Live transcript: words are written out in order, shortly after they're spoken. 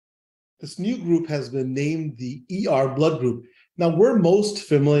This new group has been named the ER blood group. Now, we're most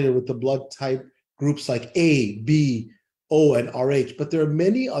familiar with the blood type groups like A, B, O, and RH, but there are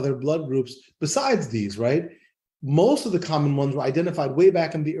many other blood groups besides these, right? Most of the common ones were identified way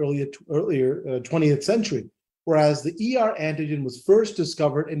back in the earlier 20th century, whereas the ER antigen was first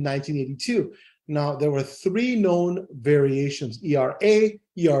discovered in 1982. Now, there were three known variations, ERA,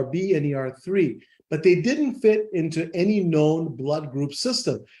 ERB, and ER3, but they didn't fit into any known blood group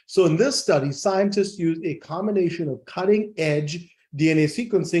system. So in this study, scientists used a combination of cutting-edge DNA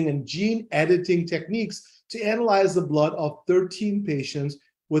sequencing and gene editing techniques to analyze the blood of 13 patients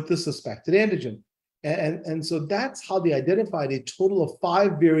with the suspected antigen. And so that's how they identified a total of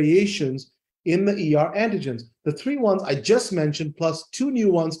 5 variations in the ER antigens. The 3 ones I just mentioned, plus 2 new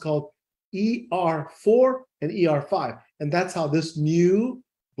ones called ER4 and ER5. And that's how this new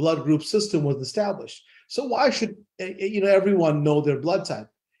blood group system was established. So why should everyone know their blood type?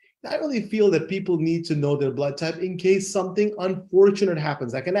 I really feel that people need to know their blood type in case something unfortunate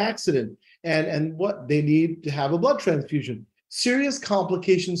happens, like an accident, and what they need to have a blood transfusion. Serious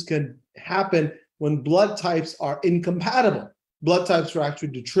complications can happen when blood types are incompatible. Blood types are actually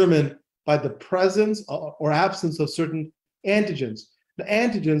determined by the presence or absence of certain antigens. The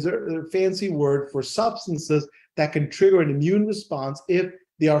antigens are a fancy word for substances that can trigger an immune response if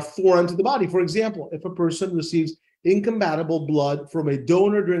they are foreign to the body. For example, if a person receives incompatible blood from a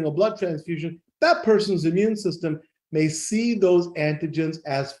donor during a blood transfusion, that person's immune system may see those antigens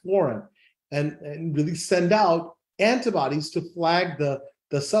as foreign and really send out antibodies to flag the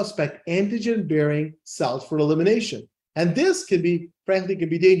suspect antigen-bearing cells for elimination. And this can be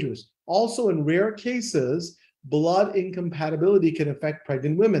dangerous. Also, in rare cases, blood incompatibility can affect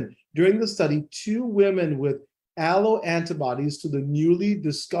pregnant women. During the study, 2 women with alloantibodies to the newly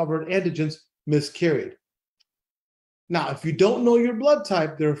discovered antigens miscarried. Now, if you don't know your blood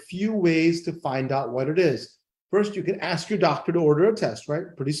type, there are a few ways to find out what it is. First, you can ask your doctor to order a test, right?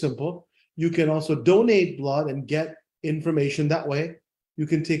 Pretty simple. You can also donate blood and get information that way. You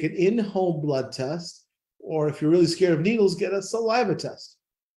can take an in-home blood test, or if you're really scared of needles, get a saliva test.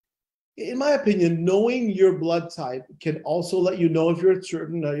 In my opinion, knowing your blood type can also let you know if you're at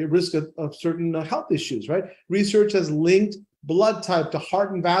certain risk of certain health issues, right? Research has linked blood type to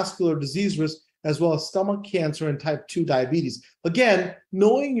heart and vascular disease risk, as well as stomach cancer and type 2 diabetes. Again,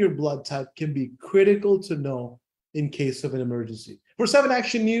 knowing your blood type can be critical to know in case of an emergency. For 7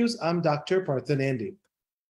 Action News, I'm Dr. Parthanandi.